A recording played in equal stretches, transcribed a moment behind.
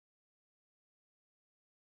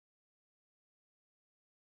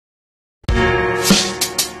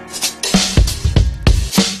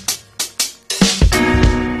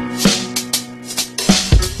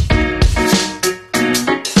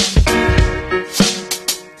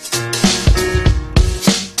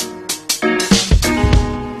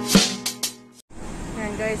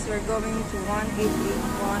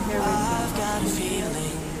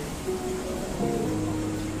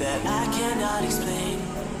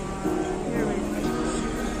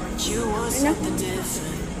something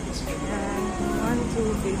different,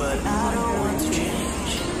 but I don't want to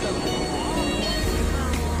change.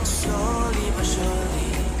 Slowly but surely,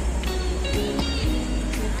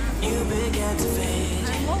 you began to fade.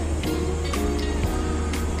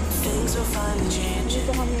 Things were finally changing,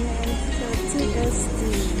 Dito kami ngayon sa TST.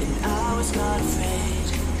 and I was not afraid.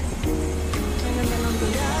 Ang ganda ng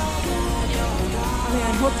dito. Ano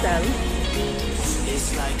yan? Hotel?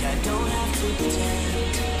 It's like I don't have to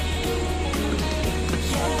pretend.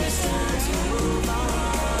 Yeah, it's time to move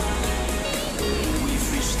on. We've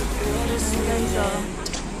reached the bittersweet Ganda. end.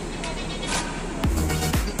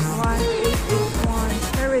 1881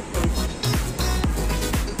 Heritage.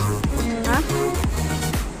 Ha?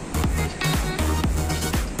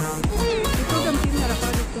 Ito ang pinara pa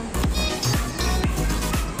dito.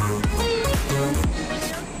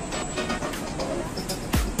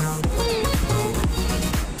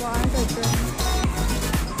 Kuhaan ka ito.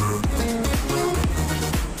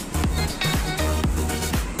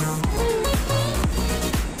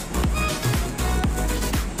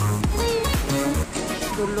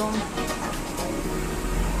 Dulong.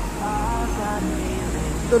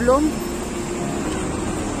 Dulong.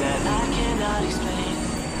 That I cannot explain.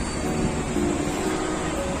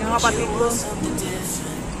 Yung kapatid ko. Something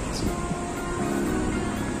different,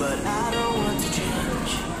 but I don't want to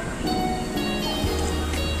change.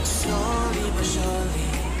 Slowly but surely,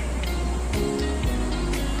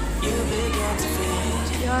 you began to fade.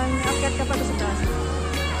 Yan, akyat ka pa sa taas.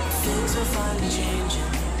 Things are finally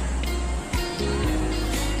changing,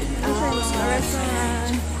 and I Kasi was mga not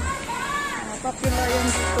restaurant. Popular yan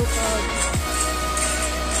dito pag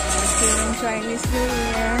yung Chinese New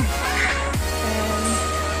Year and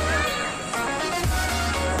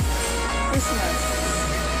Christmas.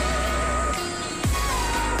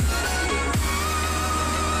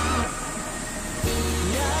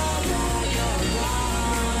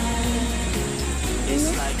 It's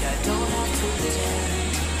like I don't have to pretend.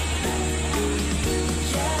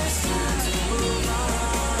 Yeah, it's time to move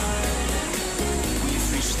on. We've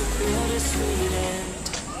reached the bittersweet end.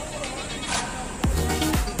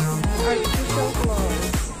 Artificial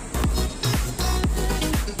flowers.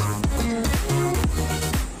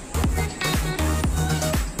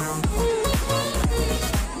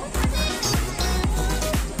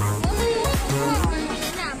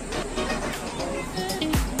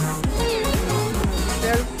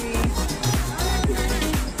 Selfie.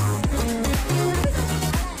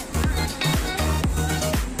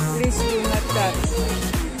 Please do not touch.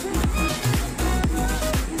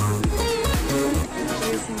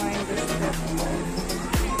 Please mind the step.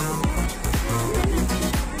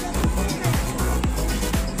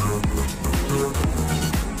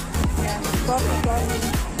 Yan,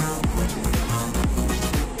 coffee.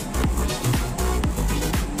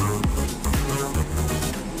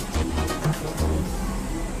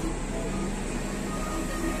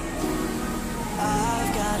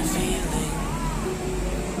 I've got a feeling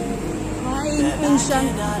Wine that I Asian.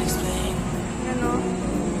 cannot explain. Yan o.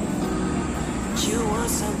 You want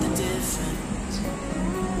something different,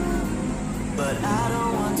 but I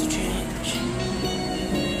don't want to change.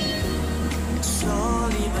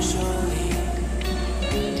 Slowly but surely,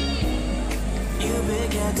 you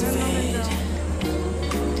began to fade.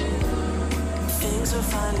 Things are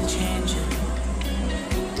finally changing,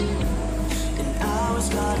 and I was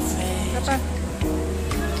not afraid. Kapa.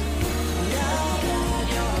 Now that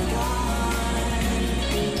you're gone,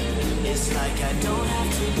 it's like I don't have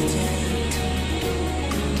to pretend.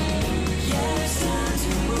 Yeah, it's time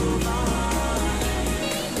to move on.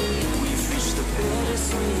 We've reached the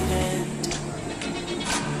bittersweet end.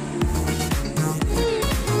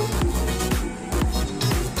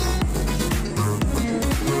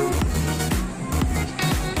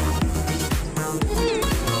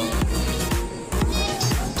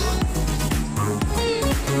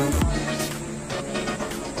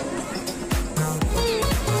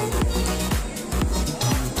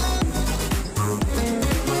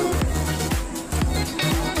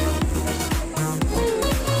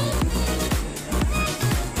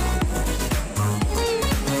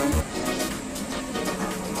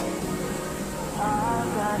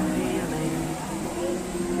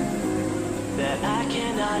 That I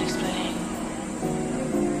cannot explain.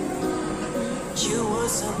 You want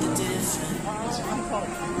something different,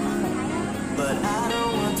 but I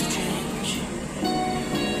don't want to change.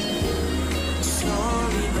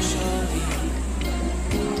 Slowly but surely,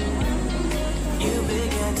 you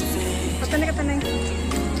began to fade. Patanay ka tanay.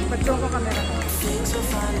 Pag-show ko camera. Things are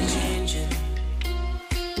finally changing,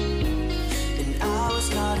 and I was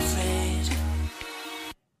not afraid.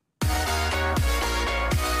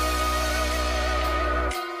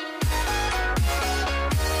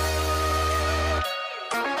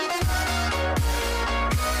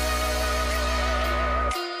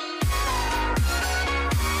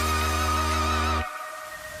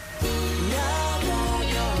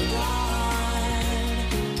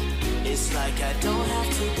 I don't have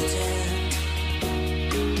to pretend.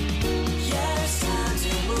 Yeah, it's time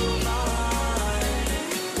to move on.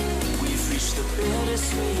 We've reached the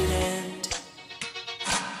bittersweet end.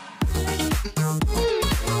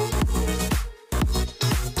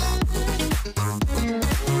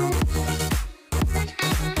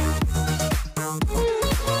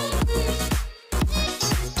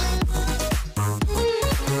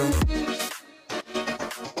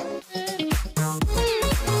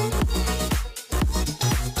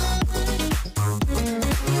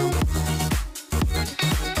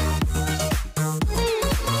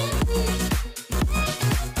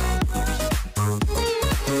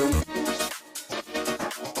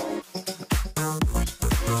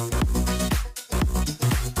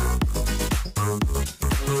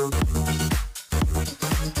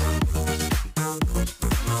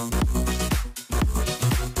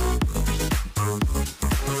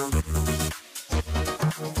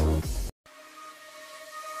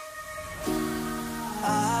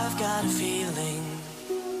 I've got a feeling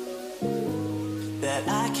that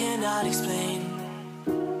I cannot explain.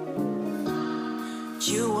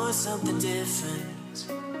 You want something different,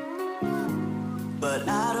 but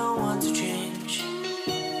I don't want to change.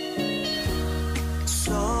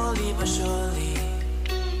 Slowly but surely,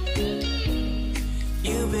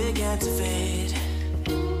 you began to fade.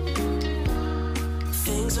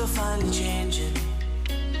 Things were finally changing,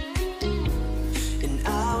 and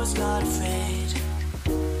I was not afraid.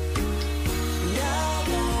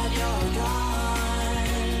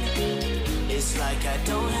 It's like I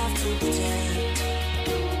don't have to pretend.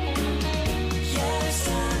 Yeah, it's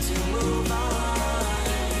time to move on.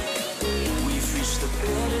 We've reached the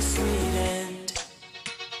bittersweet end.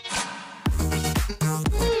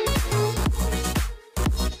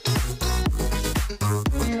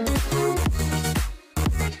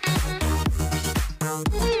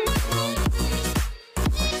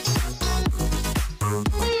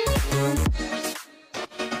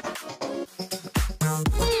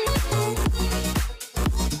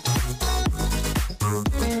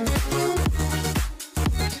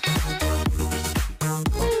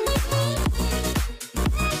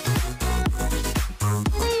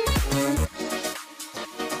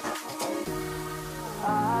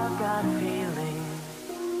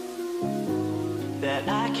 That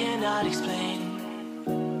I cannot explain.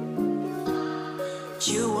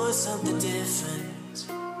 You want something different,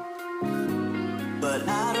 but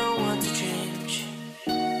I don't want to change.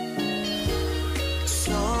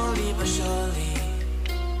 Slowly but surely,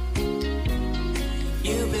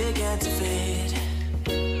 you began to fade.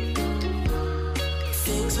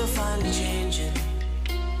 Things were finally changing,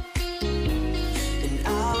 and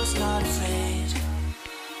I was not afraid.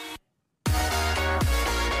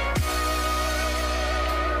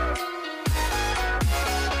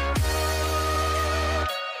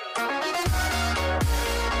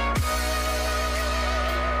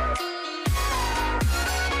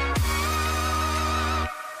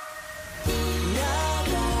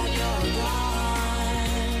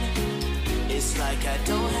 It's like I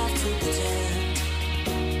don't have to pretend.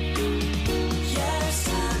 Yeah, it's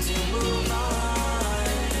time to move on.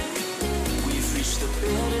 We've reached the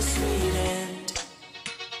bittersweet end.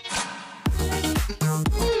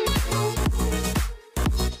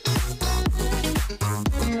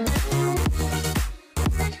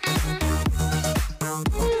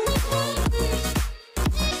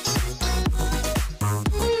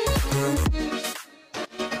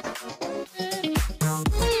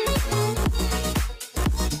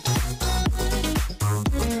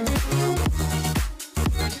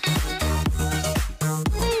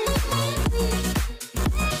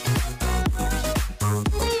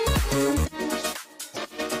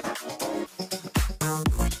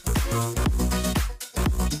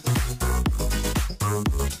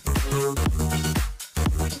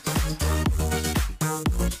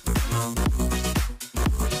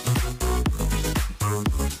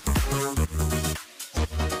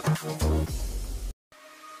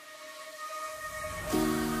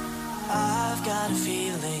 I've got a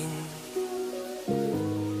feeling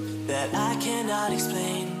that I cannot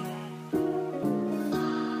explain.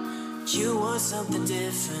 You want something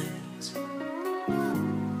different,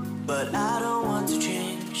 but I don't want to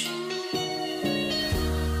change.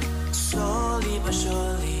 Slowly but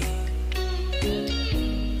surely,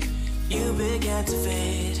 you began to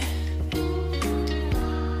fade.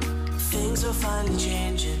 Things were finally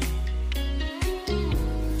changing,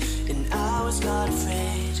 and I was not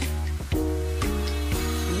afraid.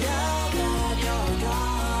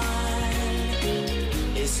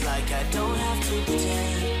 It's like I don't have to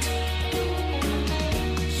pretend.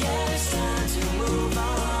 Yeah, it's time to move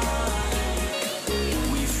on.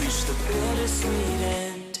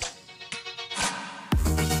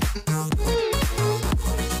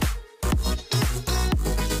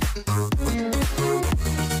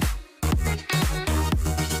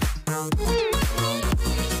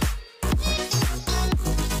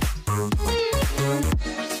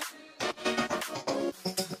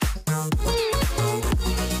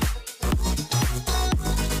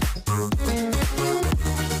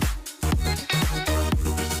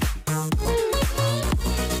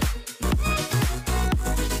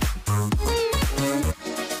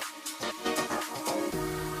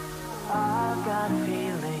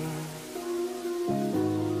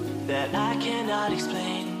 that I cannot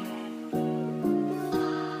explain.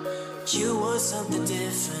 You were something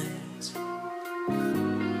different,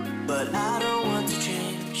 but I don't want to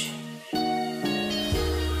change.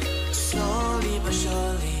 Slowly but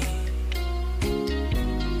surely,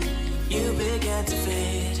 you began to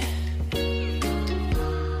fade.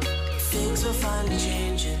 Things were finally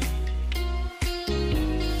changing.